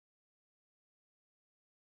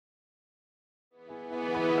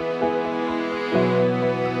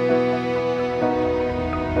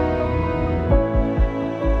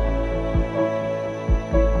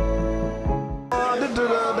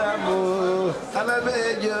ala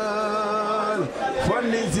bejol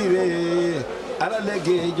fonni sire ala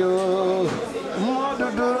legejo modu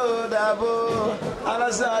duro dabo ala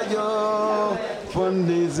sajo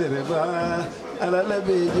fonni sire ba ala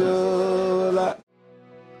lebejola.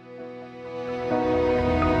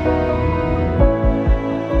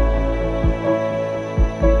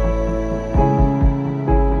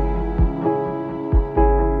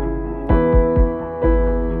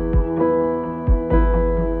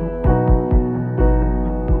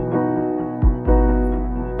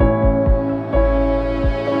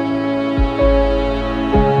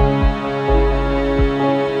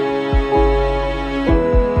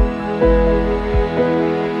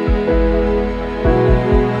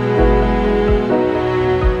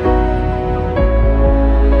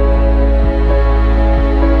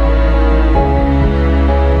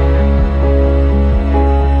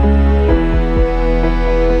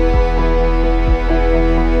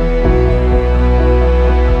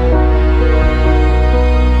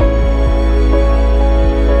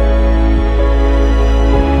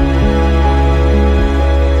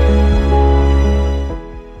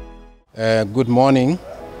 Good morning,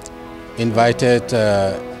 invited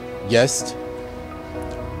guests,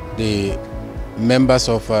 the members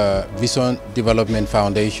of Vision Development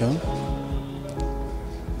Foundation,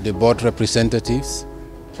 the board representatives,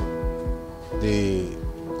 the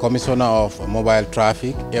Commissioner of Mobile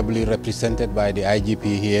Traffic, ably represented by the IGP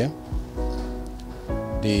here,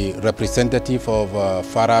 the representative of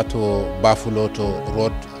Farah to Buffalo to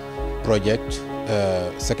Road Project,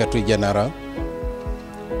 Secretary General,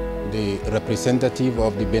 the representative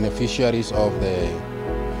of the beneficiaries of the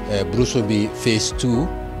Brusobi Phase 2,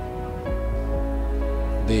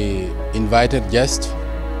 the invited guests,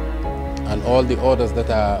 and all the others that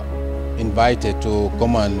are invited to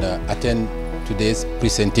come and attend today's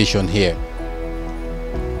presentation here.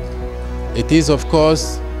 It is, of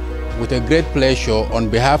course, with a great pleasure on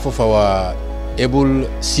behalf of our able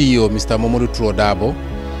CEO, Mr. Mamadou Trodabo,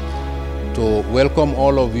 to welcome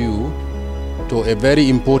all of you to a very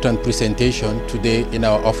important presentation today in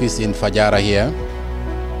our office in Fajara here.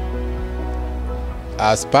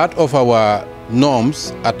 As part of our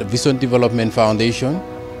norms at the Vision Development Foundation,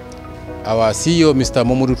 our CEO, Mr.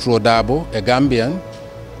 Mamadou Trodabo, a Gambian,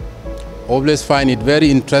 always find it very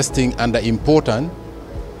interesting and important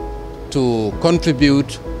to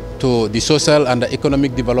contribute to the social and the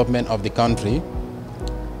economic development of the country.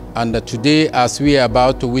 And today, as we are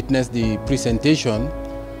about to witness the presentation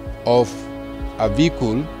of a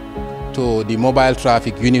vehicle to the mobile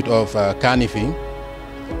traffic unit of Kanifing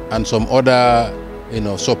and some other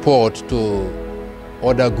support to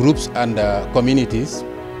other groups and communities,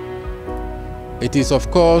 it is of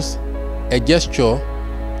course a gesture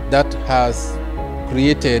that has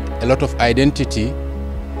created a lot of identity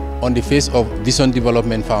on the face of Vision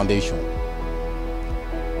Development Foundation.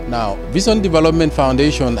 Now, Vision Development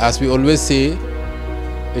Foundation, as we always say,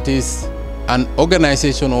 it is an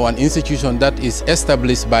organization or an institution that is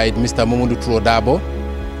established by Mr. Mamadou Trodabo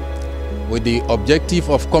with the objective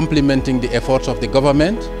of complementing the efforts of the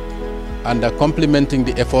government and complementing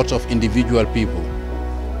the efforts of individual people.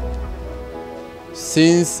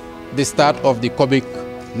 Since the start of the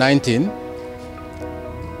COVID-19,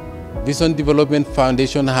 Vision Development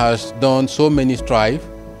Foundation has done so many strides,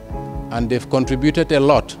 and they've contributed a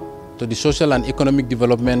lot to the social and economic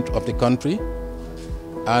development of the country.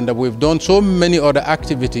 And we've done so many other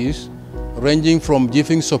activities, ranging from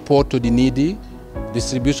giving support to the needy,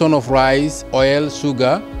 distribution of rice, oil,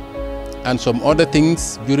 sugar, and some other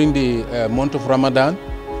things during the month of Ramadan,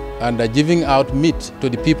 and giving out meat to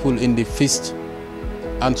the people in the feast,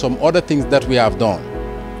 and some other things that we have done.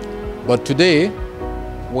 But today,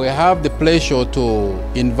 we have the pleasure to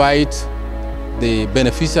invite the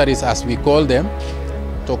beneficiaries, as we call them,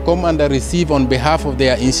 to come and receive on behalf of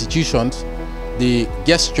their institutions the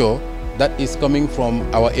gesture that is coming from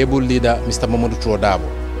our able leader, Mr. Mamadou Trodabo.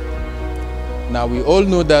 Now, we all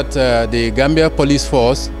know that the Gambia Police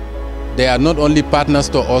Force, they are not only partners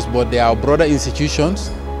to us, but they are brother institutions.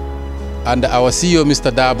 And our CEO, Mr.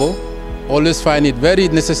 Dabo, always find it very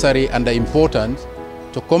necessary and important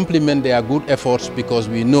to complement their good efforts, because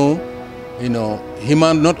we know,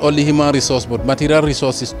 not only human resource, but material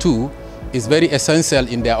resources too, is very essential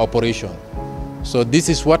in their operation. So this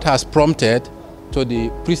is what has prompted to the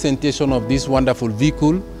presentation of this wonderful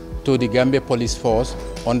vehicle to the Gambia Police Force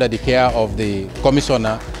under the care of the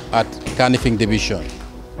Commissioner at Kanifing Division.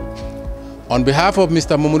 On behalf of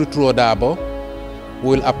Mr. Mamadou Trodabo, we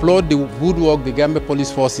will applaud the good work the Gambia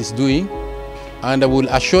Police Force is doing, and I will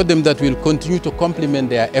assure them that we will continue to complement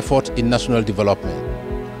their efforts in national development,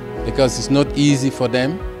 because it's not easy for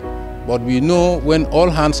them but we know when all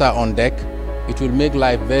hands are on deck, it will make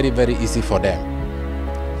life very, very easy for them.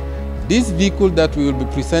 This vehicle that we will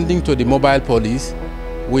be presenting to the mobile police,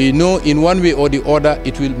 we know in one way or the other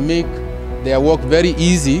it will make their work very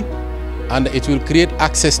easy, and it will create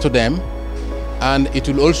access to them, and it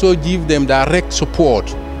will also give them direct support,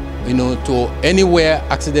 to anywhere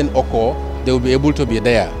accident occur, they will be able to be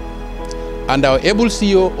there. And our able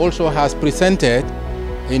CEO also has presented,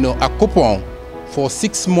 a coupon for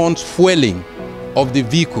 6 months fueling of the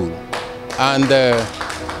vehicle, and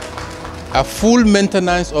a full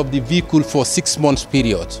maintenance of the vehicle for 6 months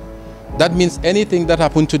period. That means anything that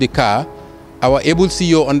happened to the car, our able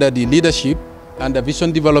CEO under the leadership and the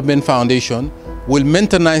Vision Development Foundation will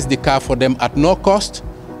maintenance the car for them at no cost,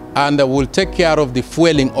 and will take care of the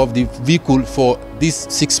fueling of the vehicle for these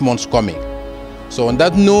 6 months coming. So on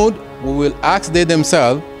that note, we will ask they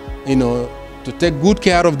themselves, to take good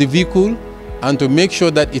care of the vehicle and to make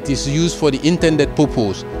sure that it is used for the intended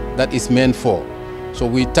purpose that is meant for. So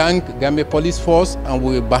we thank Gambia Police Force, and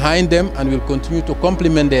we're behind them, and we'll continue to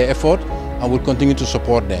complement their effort, and we'll continue to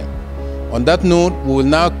support them. On that note, we will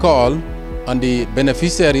now call on the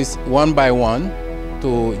beneficiaries one by one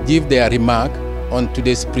to give their remark on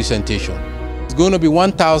today's presentation. It's going to be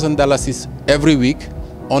 $1,000 every week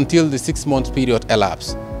until the 6 month period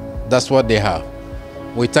elapses. That's what they have.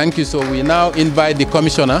 We thank you. So we now invite the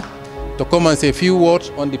Commissioner to come and say a few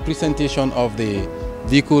words on the presentation of the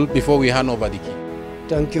vehicle before we hand over the key.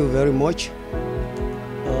 Thank you very much.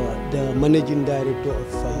 The Managing Director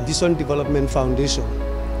of Vision Development Foundation.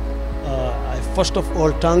 I first of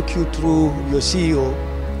all thank you through your CEO,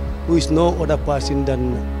 who is no other person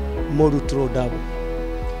than Modu Dabo.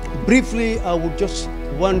 Briefly, I would just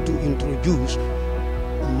want to introduce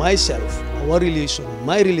myself,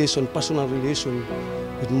 my personal relation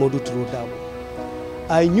with Modu Dabo.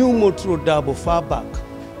 I knew Modu Dabo far back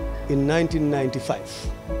in 1995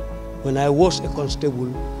 when I was a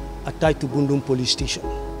constable attached to Bundum Police Station.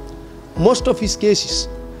 Most of his cases,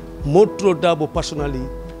 Modu Dabo personally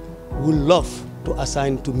would love to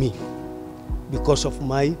assign to me because of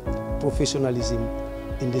my professionalism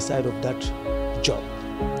in the side of that job.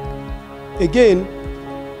 Again,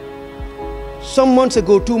 some months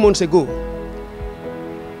ago, 2 months ago,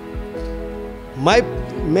 my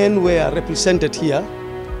men were represented here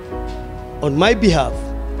on my behalf,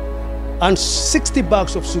 and 60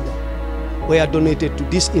 bags of sugar were donated to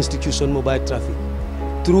this institution, Mobile Traffic,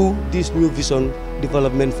 through this new Vision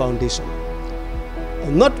Development Foundation.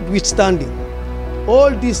 Notwithstanding, all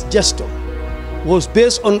this gesture was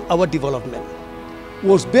based on our development,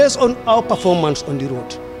 was based on our performance on the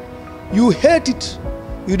road. You hate it,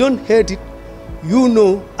 you don't hate it, you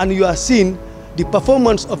know and you are seeing the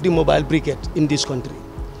performance of the mobile brigade in this country.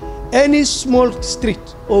 Any small street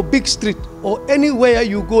or big street or anywhere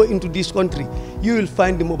you go into this country, you will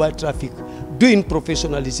find the mobile traffic doing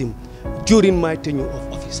professionalism during my tenure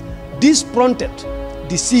of office. This prompted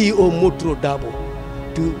the CEO Modu Dabo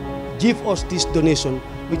to give us this donation,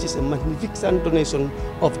 which is a magnificent donation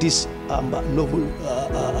of this novel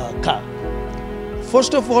car.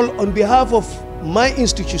 First of all, on behalf of my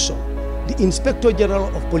institution, the Inspector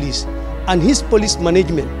General of Police and his police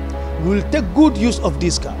management will take good use of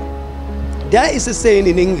this car. There is a saying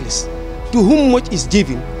in English, to whom much is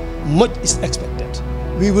given, much is expected.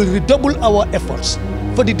 We will redouble our efforts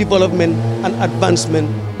for the development and advancement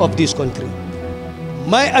of this country.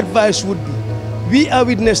 My advice would be, we are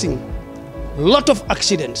witnessing a lot of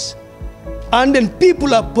accidents, and then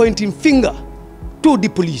people are pointing finger to the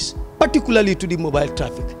police, particularly to the mobile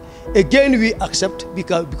traffic. Again, we accept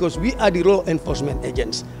because we are the law enforcement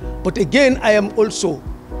agents. But again, I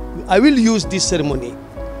will use this ceremony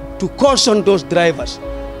to caution those drivers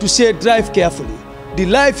to say, drive carefully. The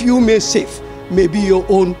life you may save may be your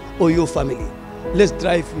own or your family. Let's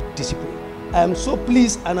drive with discipline. I am so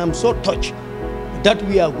pleased and I'm so touched that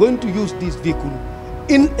we are going to use this vehicle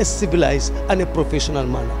in a civilized and a professional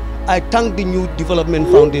manner. I thank the New Development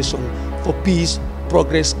Foundation for peace,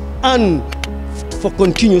 progress, and for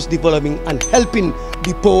continuous developing and helping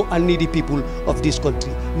the poor and needy people of this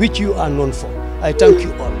country, which you are known for. I thank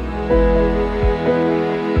you all.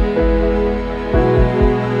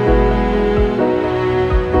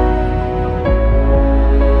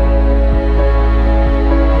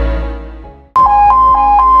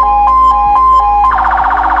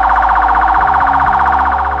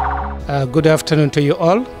 Good afternoon to you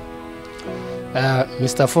all,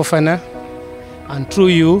 Mr. Fofana, and through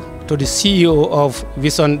you to the CEO of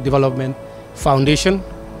Vision Development Foundation.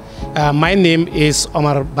 My name is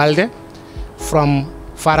Omar Balde from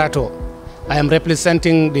Farato. I am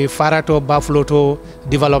representing the Farato Bafloto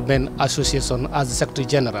Development Association as the Secretary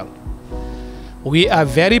General. We are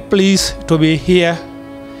very pleased to be here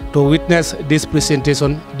to witness this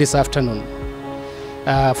presentation this afternoon.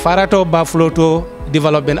 Farato Bafloto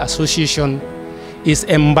Development Association is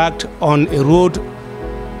embarked on a road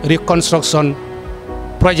reconstruction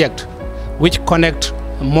project which connects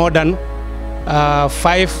more than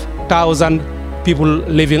 5,000 people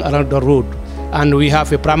living around the road. And we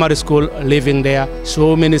have a primary school living there,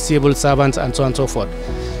 so many civil servants and so on and so forth.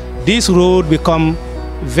 This road become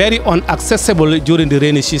very inaccessible during the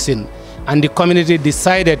rainy season, and the community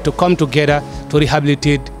decided to come together to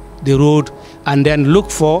rehabilitate the road and then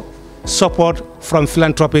look for support from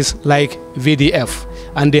philanthropists like VDF,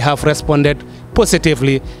 and they have responded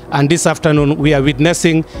positively. And this afternoon we are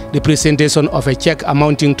witnessing the presentation of a check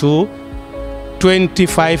amounting to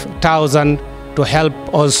 25,000 to help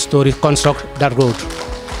us to reconstruct that road.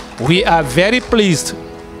 We are very pleased,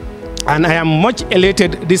 and I am much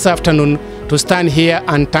elated this afternoon to stand here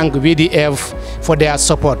and thank VDF for their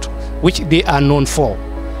support, which they are known for.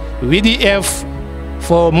 VDF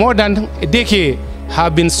for more than a decade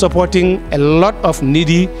have been supporting a lot of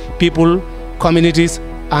needy people, communities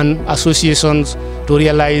and associations to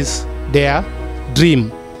realize their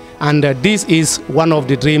dream. And this is one of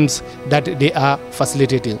the dreams that they are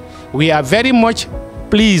facilitating. We are very much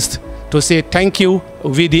pleased to say thank you,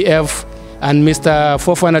 VDF, and Mr.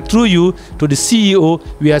 Fofana, through you to the CEO,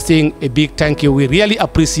 we are saying a big thank you. We really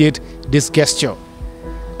appreciate this gesture.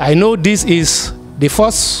 I know this is the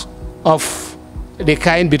first of the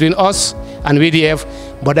kind between us and VDF,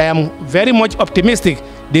 but I am very much optimistic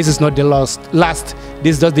this is not the last.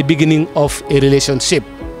 This is just the beginning of a relationship.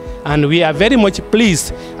 And we are very much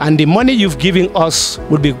pleased, and the money you've given us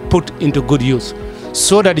will be put into good use,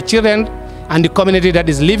 so that the children and the community that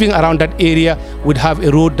is living around that area would have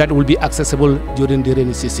a road that will be accessible during the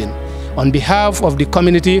rainy season. On behalf of the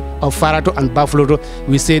community of Farato and Bafloto,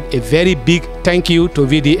 we said a very big thank you to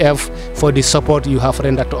VDF for the support you have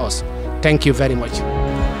rendered to us. Thank you very much.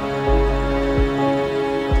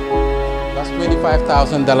 That's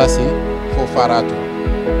 $25,000 for Farato.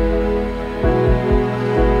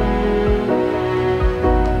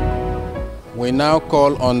 We now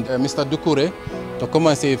call on Mr. Dukure to come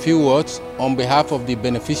and say a few words on behalf of the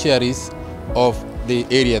beneficiaries of the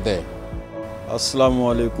area there. Assalamu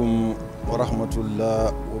alaikum wa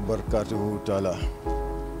rahmatullah wa barakatuhu ta'ala.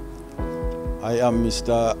 I am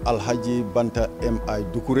Mr. Alhaji Banta M.I.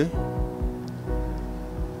 Dukure,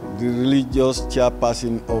 the religious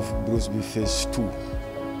chairperson of Bruceby Phase 2.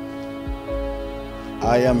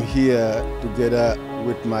 I am here together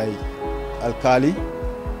with my Alkali,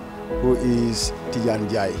 who is Tijan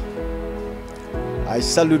Jai. I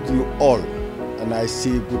salute you all, and I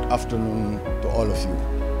say good afternoon to all of you.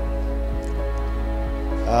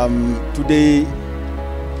 Today,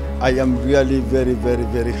 I am really very, very,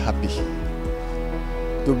 very happy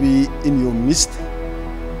to be in your midst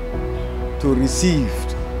to receive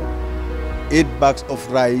 8 bags of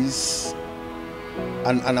rice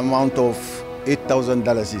and an amount of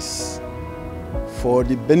 $8,000 for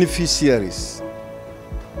the beneficiaries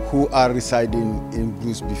who are residing in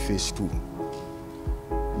Bruceby Phase 2.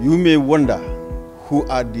 You may wonder, who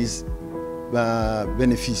are these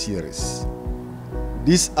beneficiaries?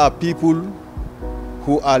 These are people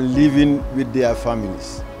who are living with their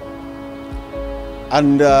families.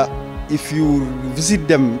 And if you visit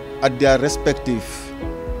them at their respective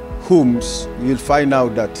homes, you will find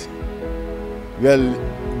out that, well,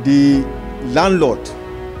 the landlord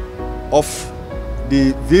of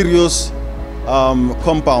the various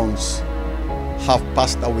compounds have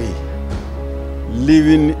passed away,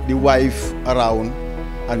 leaving the wife around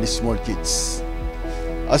and the small kids.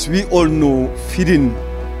 As we all know, feeding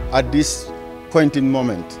at this point in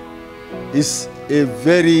moment is a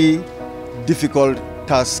very difficult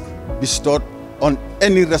task bestowed on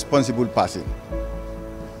any responsible person.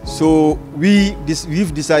 So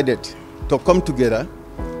we've decided to come together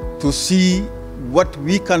to see what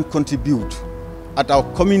we can contribute at our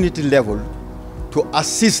community level to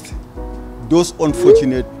assist those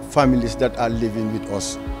unfortunate families that are living with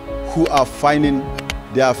us, who are finding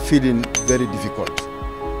their feeding very difficult.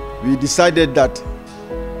 We decided that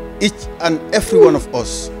each and every one of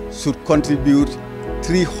us should contribute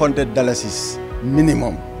 $300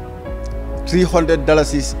 minimum.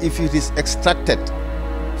 $300, if it is extracted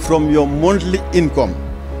from your monthly income,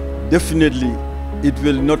 definitely it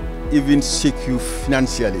will not even shake you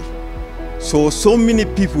financially. So many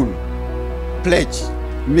people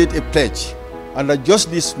made a pledge, and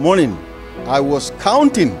just this morning I was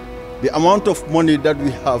counting the amount of money that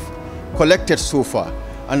we have collected so far,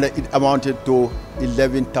 and it amounted to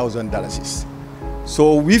 $11,000.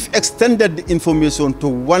 So we've extended the information to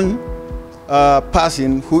one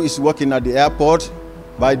person who is working at the airport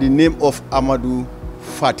by the name of Amadou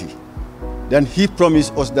Fati. Then he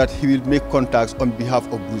promised us that he will make contacts on behalf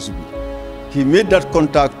of Bruce B. He made that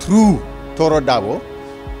contact through Toro Dabo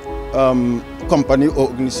company or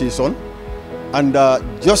organization, and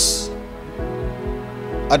just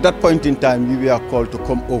at that point in time we were called to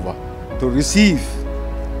come over to receive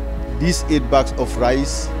these 8 bags of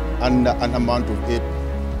rice and an amount of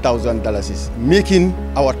 $8,000, making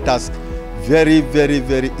our task very, very,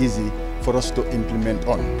 very easy for us to implement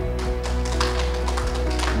on.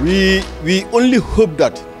 We only hope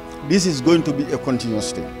that this is going to be a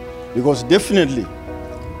continuous thing, because definitely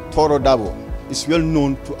Toro Dabo is well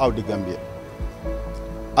known throughout the Gambia.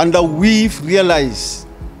 And we've realized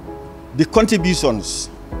the contributions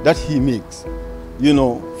that he makes, you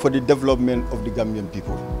know, for the development of the Gambian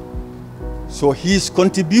people. So he's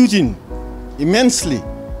contributing immensely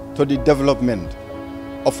to the development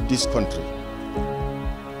of this country.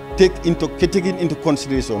 Taking into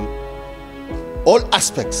consideration all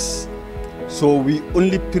aspects. So we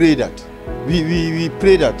only pray that, we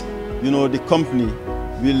pray that, you know, the company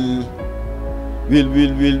will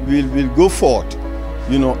go forward,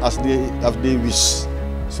 you know, as they wish.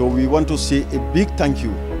 So we want to say a big thank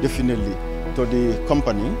you, definitely, to the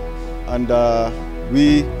company, and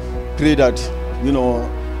we pray that, you know,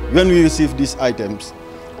 when we receive these items,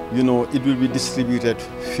 you know, it will be distributed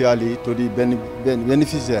fairly to the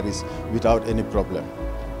beneficiaries without any problem.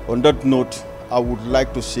 On that note, I would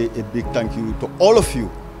like to say a big thank you to all of you,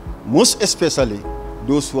 most especially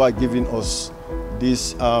those who are giving us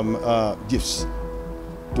these gifts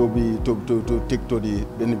to take to the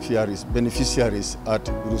beneficiaries at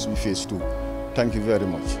Bruce Phase 2. Thank you very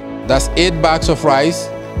much. That's 8 bags of rice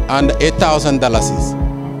and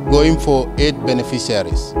 $8,000 going for 8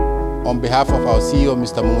 beneficiaries on behalf of our CEO,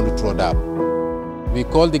 Mr. Mamadou Trodab. We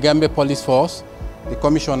called the Gambia Police Force, the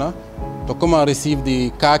commissioner, to come and receive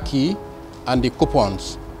the car key and the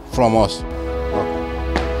coupons from us.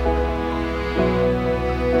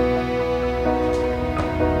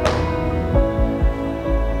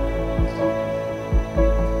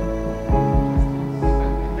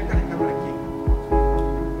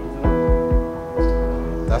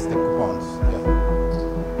 That's the coupons, yeah.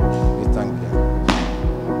 We thank you.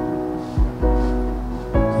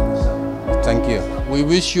 Thank you. We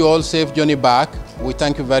wish you all safe journey back. We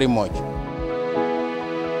thank you very much.